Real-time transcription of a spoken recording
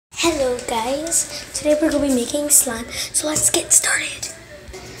Hello guys, today we're going to be making slime, so let's get started.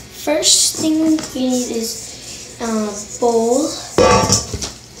 First thing you need is a bowl,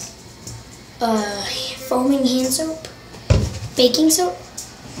 foaming hand soap, baking soda,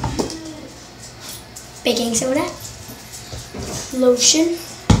 lotion,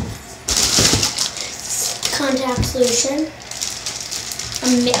 contact solution, a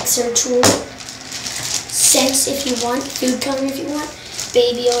mixer tool, scents if you want, food coloring if you want,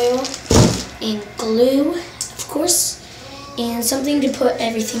 baby oil, and glue, of course, and something to put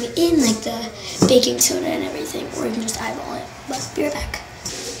everything in, like the baking soda and everything, or you can just eyeball it. But be right back.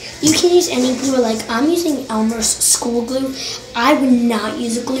 You can use any glue, like I'm using Elmer's school glue. I would not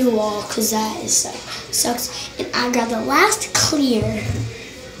use a glue wall because that is sucks. And I got the last clear,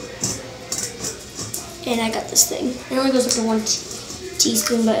 and I got this thing. It only goes up to 1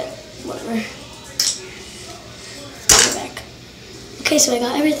 teaspoon, but whatever. Okay, so I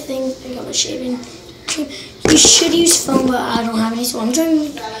got everything. I got my shaving cream. You should use foam, but I don't have any, so I'm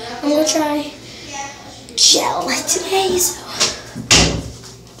gonna try gel today. So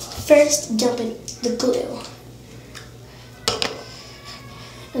first, dump in the glue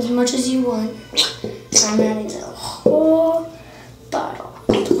as much as you want. I'm adding the whole bottle.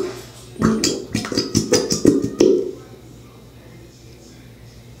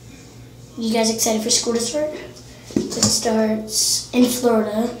 You guys excited for school to start? It starts in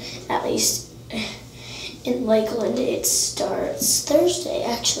Florida, at least. In Lakeland, it starts Thursday,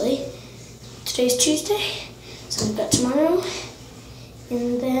 actually. Today's Tuesday, so we've got tomorrow,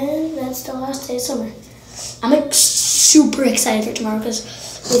 and then that's the last day of summer. I'm like super excited for tomorrow because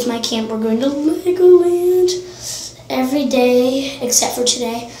with my camp, we're going to Legoland every day, except for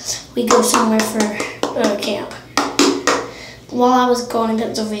today. We go somewhere for camp. While I was going to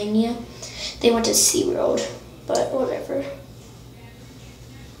Pennsylvania, they went to SeaWorld. But whatever.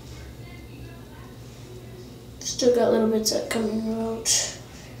 Still got little bits that coming out.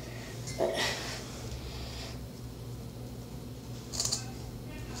 But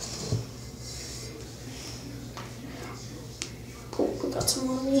oh, we got some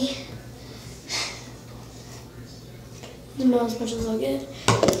on me. Not as much as I'll get.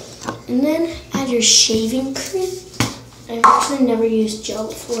 And then add your shaving cream. I've actually never used gel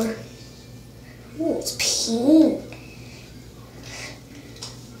before. Ooh, it's pink.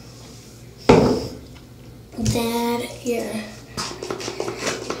 Then here.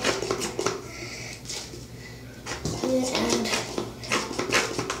 And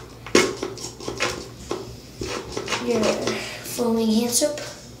your foaming hand soap.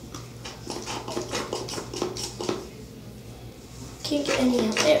 Can't get any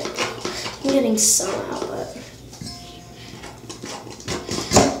out there. I'm getting some out, but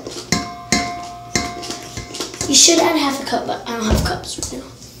you should add half a cup, but I don't have cups right now.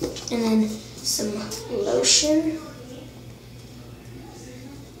 And then some lotion.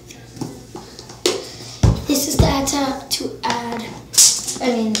 This is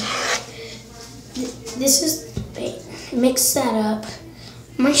this is, mix that up.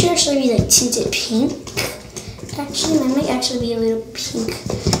 Mine should actually be like tinted pink. Actually, mine might actually be a little pink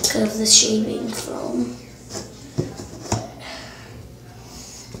because of the shaving foam.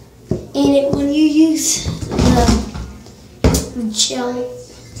 And when you use the gel,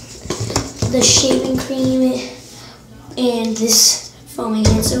 the shaving cream, and this foaming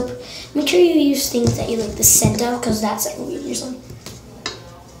hand soap, make sure you use things that you like the scent of, because that's like weird or something.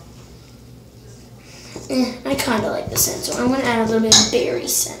 I kind of like the scent, so I'm going to add a little bit of berry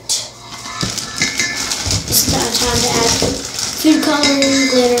scent. It's time to add food coloring,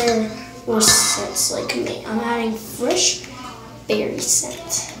 glitter, or scents like me. I'm adding fresh berry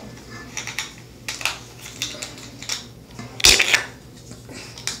scent.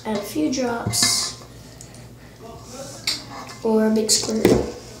 Add a few drops or a big squirt.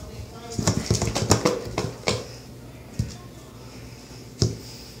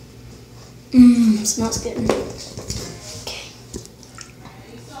 Smells good. Okay.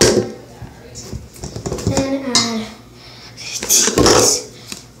 Then add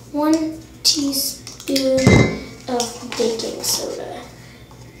 1 teaspoon of baking soda.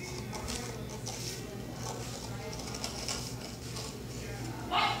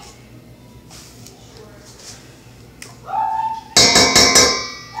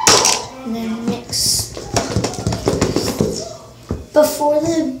 And then mix. Before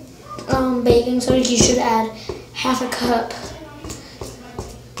the baking soda, you should add half a cup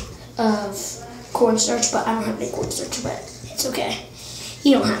of cornstarch, but I don't have any cornstarch, but it's okay.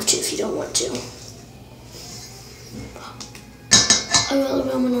 You don't have to if you don't want to. I got a little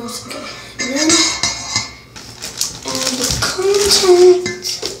bit on my nose, okay. And then add the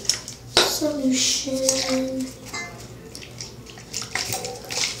contact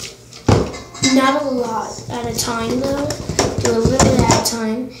Not a lot at a time though. Do a little bit at a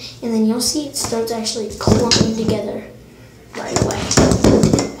time, and then you'll see it starts actually clumping together right away.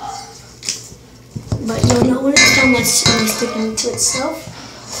 But you'll know when it's done, that's really sticking to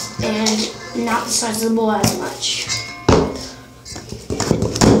itself and not the size of the bowl as much.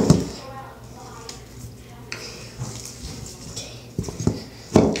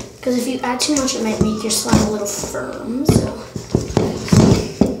 Because if you add too much, it might make your slime a little firm. So.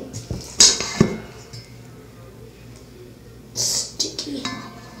 Sticky.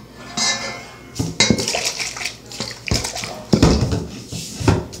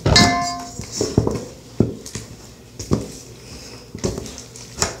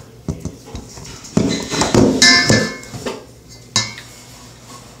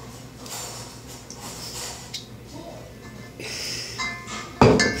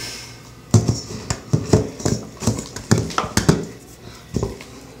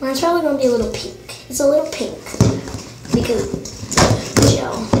 Mine's probably going to be a little pink. It's a little pink because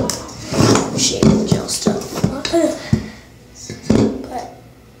gel, shaving gel stuff. But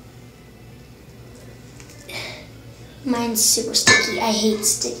mine's super sticky. I hate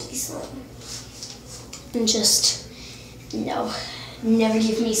sticky slime. And just, no, never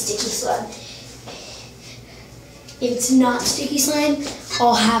give me sticky slime. If it's not sticky slime,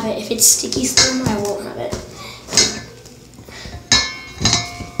 I'll have it. If it's sticky slime, I won't have it.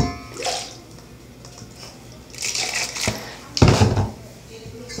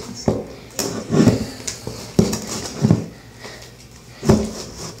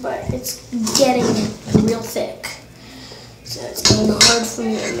 But it's getting real thick, so it's getting hard for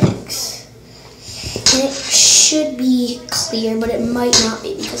me to mix. And it should be clear, but it might not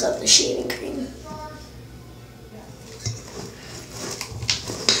be because of the shaving cream.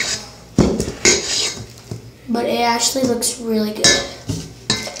 But it actually looks really good.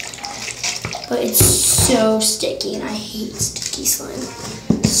 But it's so sticky, and I hate sticky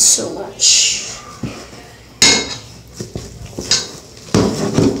slime so much.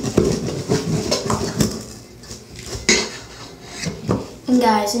 And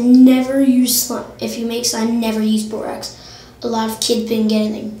guys, never use slime. If you make slime, never use borax. A lot of kids been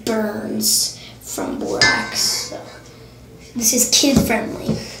getting like burns from borax. So this is kid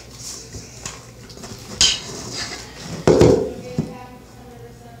friendly.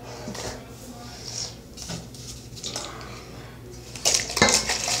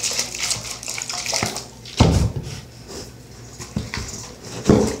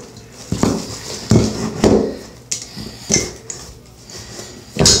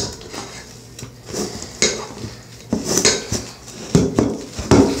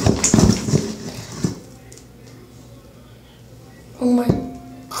 Oh my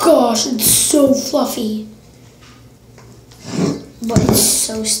gosh, it's so fluffy. But it's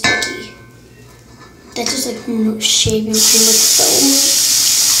so sticky. That's just like shaving cream with foam.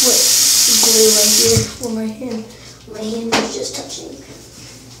 With glue right here where my hand is just touching.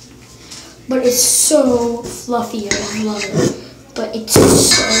 But it's so fluffy, I love it. But it's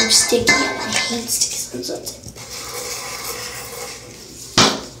so sticky, and I hate sticky slime.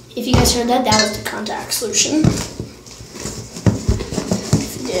 If you guys heard that, that was the contact solution.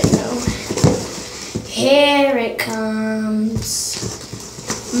 Didn't know. Here it comes.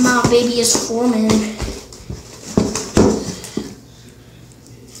 My baby is forming.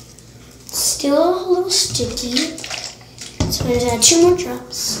 Still a little sticky. So I'm going to add 2 more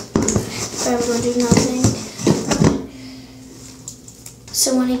drops. But I'm going to do nothing.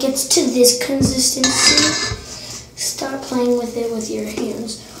 So when it gets to this consistency, start playing with it with your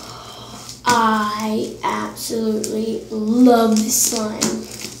hands. I absolutely love this slime.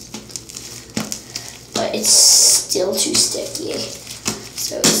 But it's still too sticky,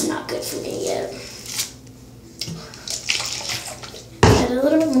 so it's not good for me yet. Add a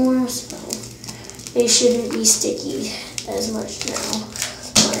little bit more, so it shouldn't be sticky as much now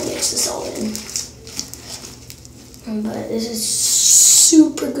when I mix this all in. But this is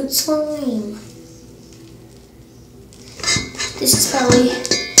super good slime. This is probably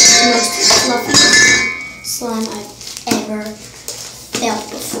the most fluffy slime I've ever felt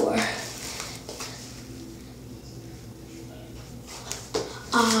before.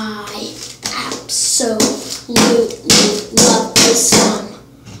 I absolutely love this slime.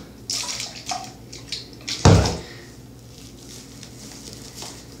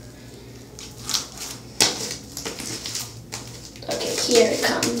 Okay, here it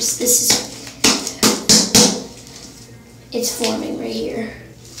comes. It's forming right here.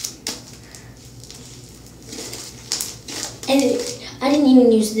 And I didn't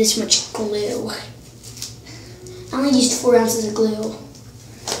even use this much glue. I only used 4 ounces of glue.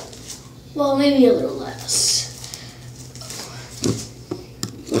 Well, maybe a little less.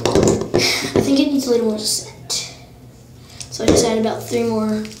 I think it needs a little more scent. So I just add about 3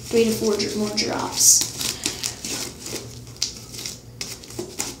 to 4 more drops.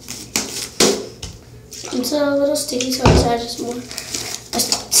 It's a little sticky, so I just added some more.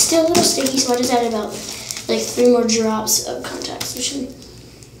 It's still a little sticky, so I just added about like 3 more drops of contact solution.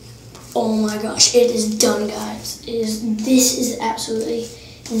 Oh my gosh, it is done, guys. This is absolutely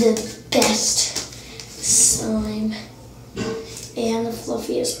the best slime and the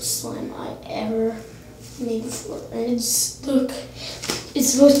fluffiest slime I ever made before. And it's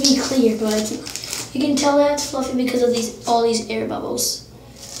supposed to be clear, but it's not. You can tell that it's fluffy because of all these air bubbles.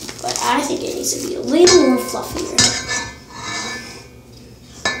 But I think it needs to be a little more fluffier.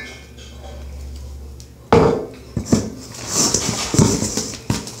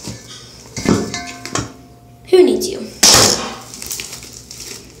 Who needs you?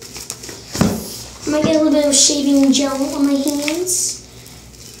 I might get a little bit of shaving gel on my hands,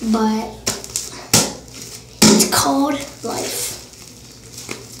 but it's called life.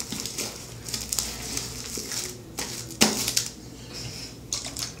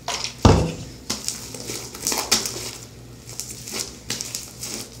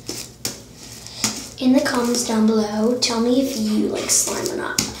 In the comments down below, tell me if you like slime or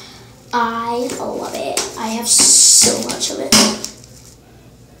not. I love it. I have so much of it.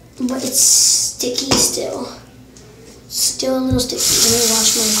 But it's sticky still. Still a little sticky. Let me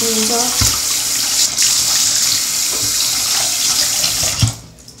wash my greens off.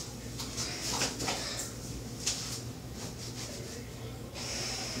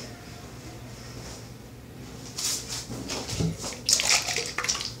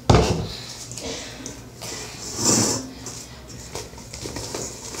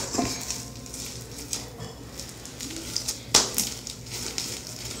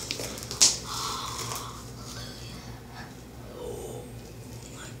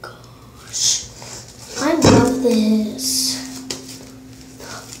 I love this.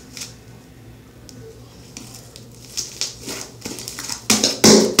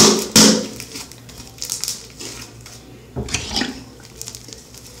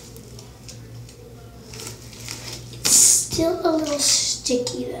 It's still a little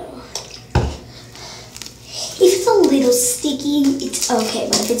sticky though. If it's a little sticky, it's okay,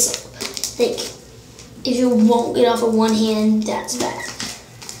 but if it's like, if you won't get off of one hand, that's bad.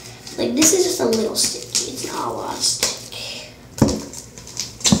 Like, this is just a little sticky. It's not a lot of stick.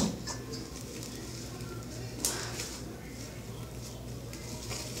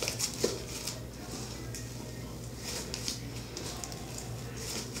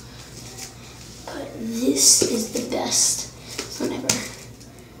 But this is the best slime ever.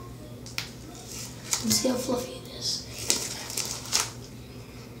 Let's see how fluffy it is.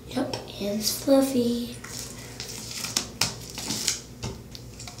 Yep, it's fluffy.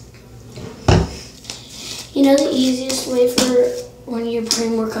 You know, the easiest way for when you're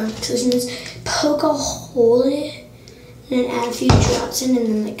putting more contact solution is poke a hole in it and then add a few drops in and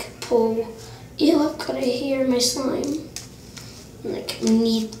then like pull. Ew, I've got it here, my slime. And like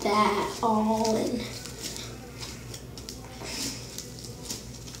knead that all in.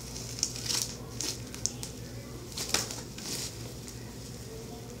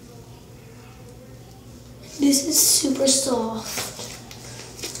 This is super soft.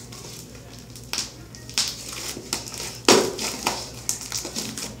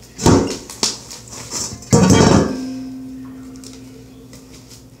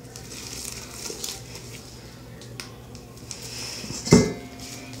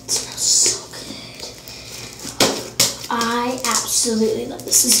 I absolutely love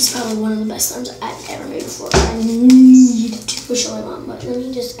this. This is probably one of the best slimes I've ever made before. I need to show my mom, but let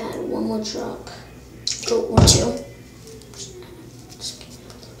me just add one more drop. Oh, or 2.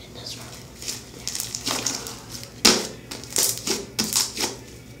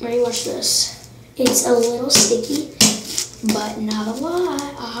 Ready? Watch this. It's a little sticky, but not a lot.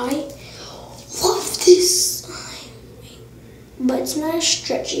 I love this slime, but it's not as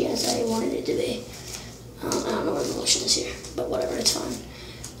stretchy as I wanted it to be. I don't know where the lotion is here, but whatever, it's fine.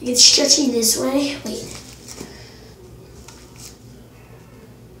 It's stretchy this way. Wait.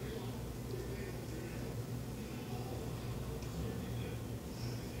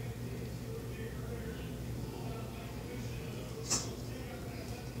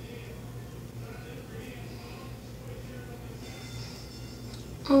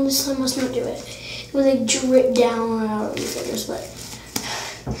 Oh, this slime must not do it. It would like drip down out of these fingers, but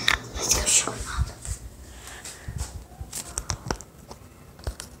let's go show them up.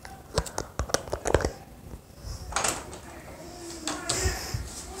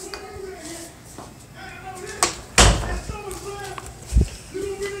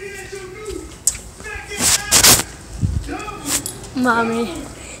 Mommy,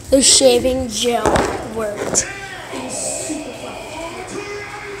 the shaving gel worked.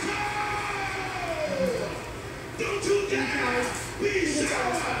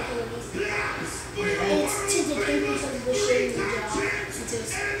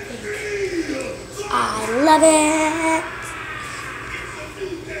 I love it.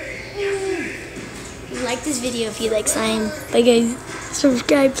 Like this video if you like slime. Bye guys.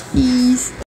 Subscribe please.